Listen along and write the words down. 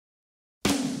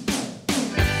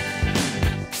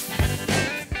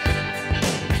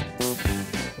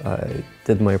I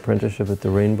did my apprenticeship at the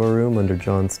Rainbow Room under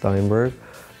John Steinberg,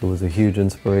 who was a huge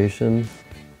inspiration.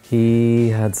 He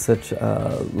had such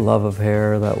a love of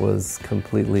hair that was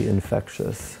completely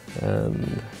infectious,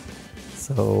 and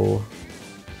so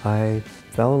I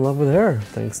fell in love with hair,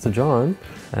 thanks to John.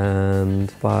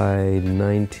 And by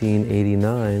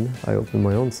 1989, I opened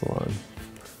my own salon,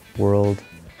 World,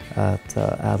 at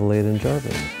Adelaide and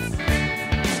Jarvis.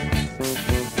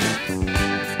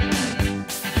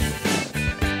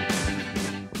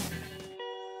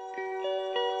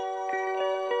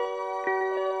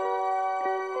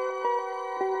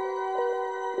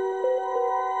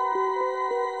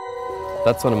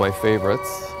 That's one of my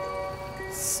favorites.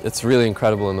 It's really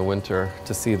incredible in the winter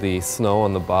to see the snow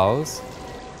on the boughs.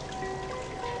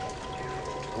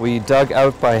 We dug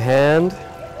out by hand,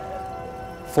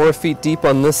 4 feet deep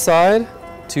on this side,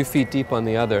 2 feet deep on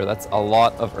the other. That's a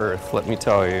lot of earth, let me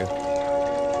tell you.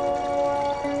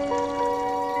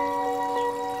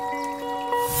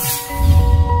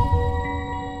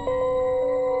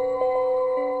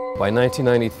 By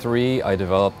 1993, I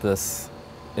developed this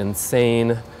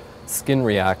insane skin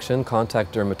reaction,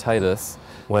 contact dermatitis.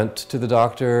 Went to the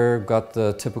doctor, got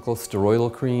the typical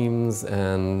steroidal creams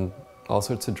and all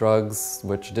sorts of drugs,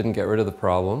 which didn't get rid of the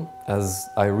problem. As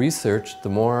I researched, the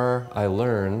more I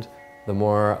learned, the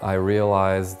more I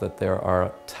realized that there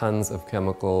are tons of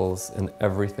chemicals in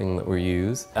everything that we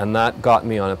use. And that got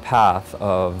me on a path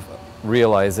of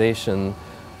realization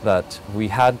that we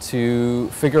had to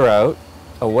figure out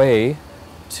a way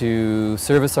to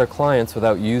service our clients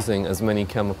without using as many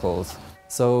chemicals.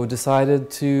 So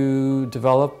decided to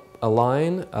develop a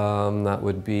line that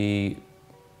would be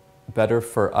better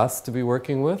for us to be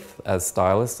working with as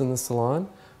stylists in the salon,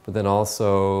 but then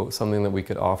also something that we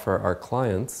could offer our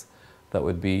clients that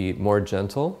would be more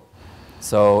gentle.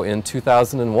 So in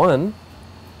 2001,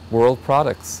 World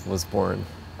Products was born.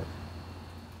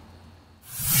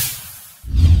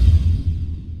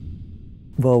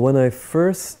 Well, when I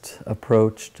first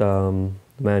approached the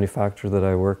manufacturer that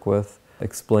I work with,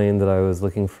 explained that I was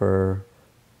looking for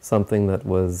something that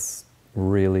was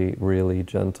really, really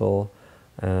gentle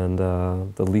and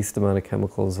the least amount of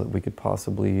chemicals that we could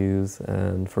possibly use,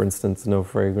 and for instance, no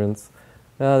fragrance.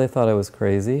 They thought I was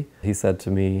crazy. He said to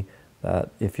me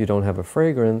that if you don't have a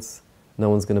fragrance,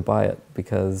 no one's going to buy it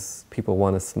because people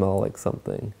want to smell like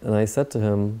something. And I said to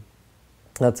him,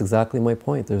 that's exactly my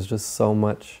point. There's just so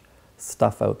much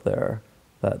stuff out there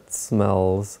that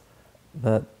smells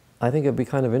that I think it'd be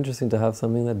kind of interesting to have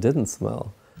something that didn't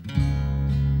smell.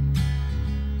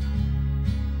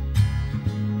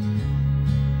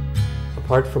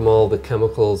 Apart from all the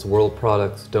chemicals World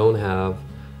Products don't have,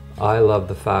 I love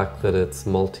the fact that it's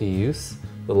multi-use.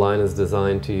 The line is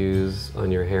designed to use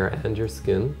on your hair and your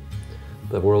skin.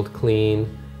 The World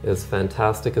Clean is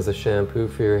fantastic as a shampoo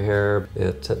for your hair.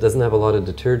 It doesn't have a lot of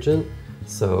detergent,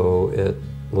 so it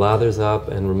lathers up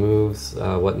and removes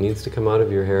what needs to come out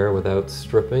of your hair without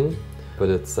stripping. But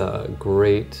it's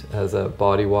great as a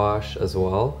body wash as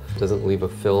well. It doesn't leave a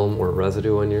film or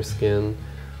residue on your skin.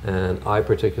 And I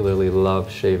particularly love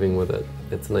shaving with it.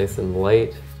 It's nice and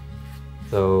light.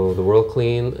 So the World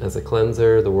Clean as a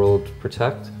cleanser, the World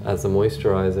Protect as a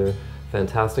moisturizer,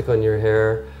 fantastic on your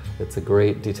hair. It's a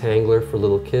great detangler for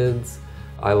little kids.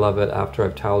 I love it after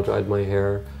I've towel dried my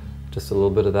hair. Just a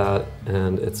little bit of that,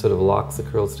 and it sort of locks the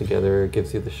curls together,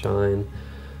 gives you the shine.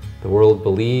 The World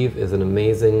Believe is an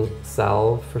amazing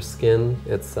salve for skin.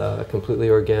 It's completely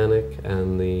organic,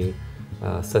 and the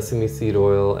sesame seed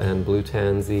oil and blue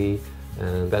tansy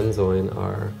and benzoin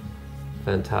are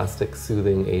fantastic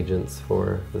soothing agents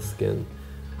for the skin.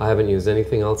 I haven't used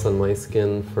anything else on my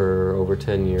skin for over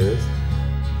 10 years.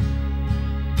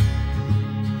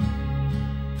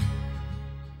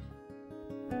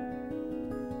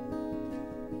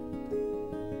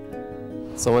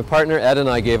 So my partner Ed and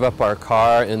I gave up our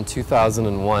car in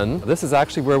 2001. This is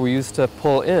actually where we used to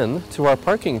pull in to our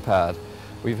parking pad.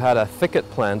 We've had a thicket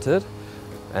planted,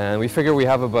 and we figure we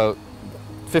have about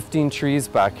 15 trees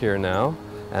back here now.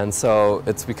 And so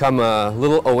it's become a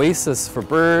little oasis for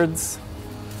birds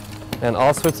and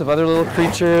all sorts of other little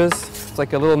creatures. It's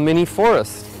like a little mini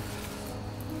forest.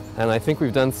 And I think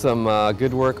we've done some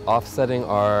good work offsetting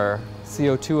our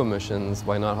CO2 emissions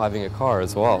by not having a car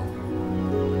as well.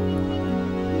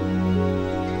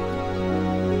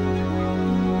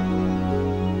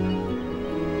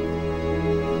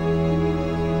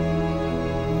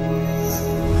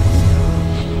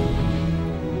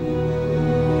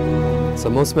 So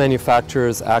most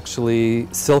manufacturers actually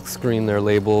silkscreen their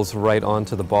labels right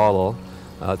onto the bottle.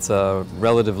 It's a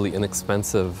relatively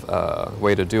inexpensive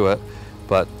way to do it,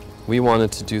 but We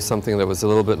wanted to do something that was a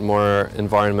little bit more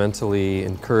environmentally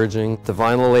encouraging. The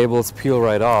vinyl labels peel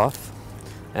right off,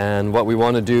 and what we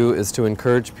want to do is to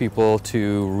encourage people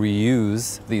to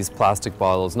reuse these plastic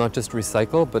bottles, not just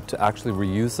recycle, but to actually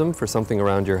reuse them for something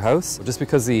around your house. Just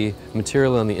because the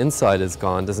material on the inside is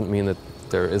gone doesn't mean that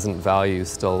there isn't value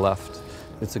still left.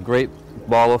 It's a great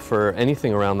bottle for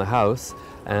anything around the house,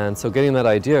 and so getting that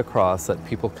idea across that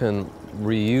people can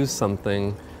reuse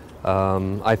something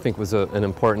I think was an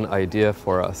important idea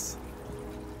for us.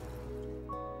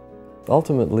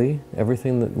 Ultimately,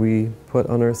 everything that we put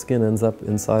on our skin ends up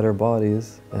inside our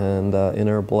bodies and in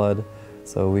our blood,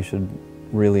 so we should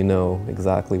really know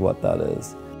exactly what that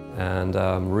is. And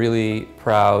I'm really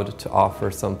proud to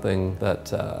offer something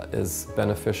that is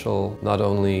beneficial not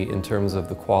only in terms of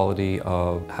the quality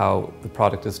of how the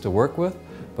product is to work with,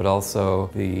 but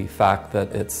also the fact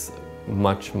that it's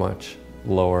much, much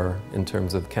lower in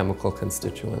terms of chemical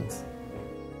constituents.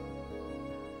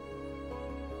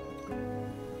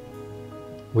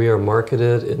 We are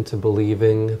marketed into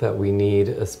believing that we need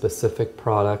a specific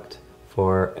product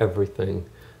for everything,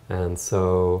 and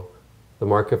so the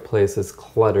marketplace is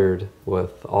cluttered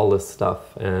with all this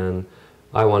stuff, and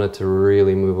I wanted to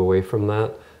really move away from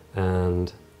that.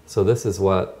 And so this is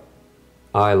what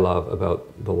I love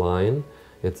about the line.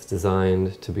 It's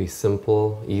designed to be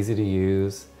simple, easy to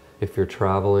use. If you're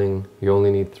traveling, you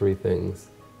only need three things.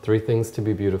 Three things to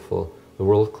be beautiful. The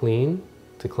World Clean,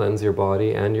 to cleanse your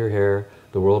body and your hair.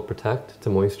 The World Protect, to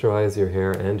moisturize your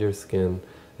hair and your skin.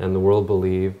 And the World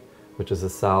Believe, which is a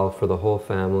salve for the whole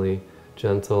family,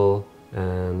 gentle,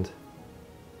 and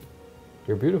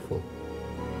you're beautiful.